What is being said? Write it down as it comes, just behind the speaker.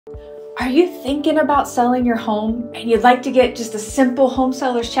Are you thinking about selling your home and you'd like to get just a simple home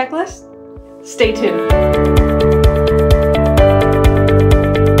seller's checklist? Stay tuned.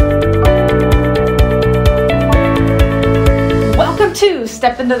 Welcome to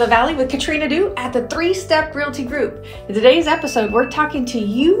Step Into the Valley with Katrina at the 3-Step Realty Group. In today's episode, we're talking to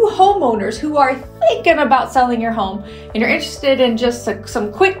you homeowners who are thinking about selling your home and you're interested in just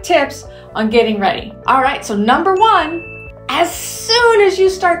some quick tips on getting ready. All right, so number one, as soon as you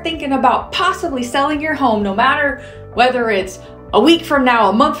start thinking about possibly selling your home, no matter whether it's a week from now,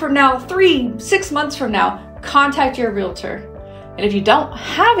 a month from now, 3-6 months from now, contact your realtor. And if you don't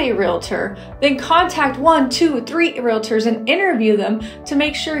have a realtor, then contact 1, 2, 3 realtors and interview them to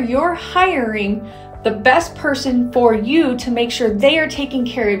make sure you're hiring the best person for you to make sure they are taking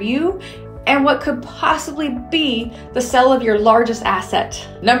care of you and what could possibly be the sale of your largest asset.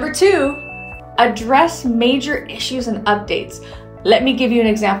 Number 2, address major issues and updates. Let me give you an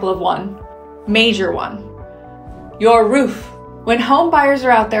example of one, major one. Your roof. When home buyers are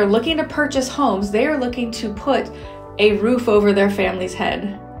out there looking to purchase homes, they are looking to put a roof over their family's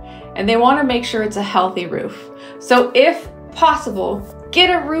head. And they want to make sure it's a healthy roof. So if possible, get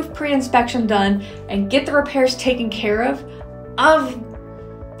a roof pre-inspection done and get the repairs taken care of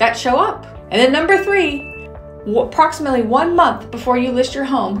that show up. And then number 3, approximately 1 month before you list your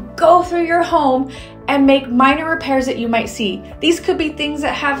home, go through your home and make minor repairs that you might see. These could be things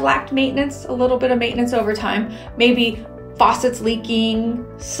that have lacked maintenance, a little bit of maintenance over time, maybe faucets leaking,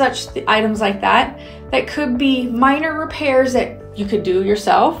 such items like that. That could be minor repairs that you could do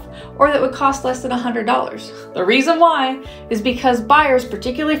yourself or that would cost less than $100. The reason why is because buyers,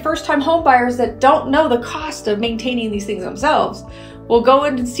 particularly first-time home buyers that don't know the cost of maintaining these things themselves, will go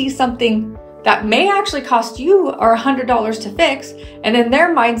in and see something that may actually cost you or $100 to fix, and in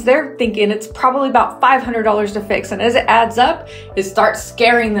their minds, they're thinking it's probably about $500 to fix, and as it adds up, it starts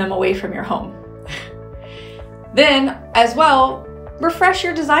scaring them away from your home. Then, as well, refresh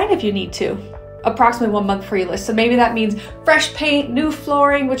your design if you need to, approximately 1 month before you list. So maybe that means fresh paint, new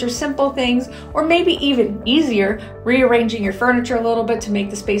flooring, which are simple things, or maybe even easier, rearranging your furniture a little bit to make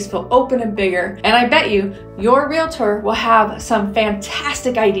the space feel open and bigger. And I bet you, your realtor will have some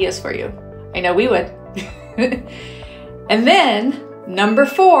fantastic ideas for you. I know we would. And then number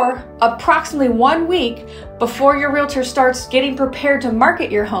 4, approximately 1 week before your realtor starts getting prepared to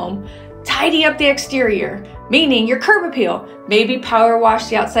market your home, tidy up the exterior, meaning your curb appeal. Maybe power wash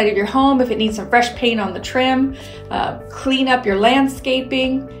the outside of your home if it needs some fresh paint on the trim, clean up your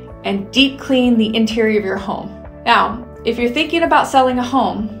landscaping, and deep clean the interior of your home. Now, if you're thinking about selling a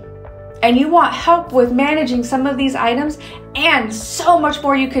home, and you want help with managing some of these items and so much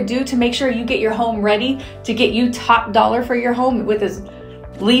more you could do to make sure you get your home ready to get you top dollar for your home with as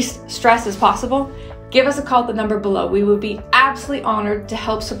least stress as possible, give us a call at the number below. We would be absolutely honored to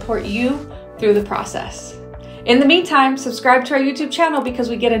help support you through the process. In the meantime, subscribe to our YouTube channel because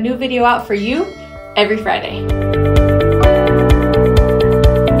we get a new video out for you every Friday.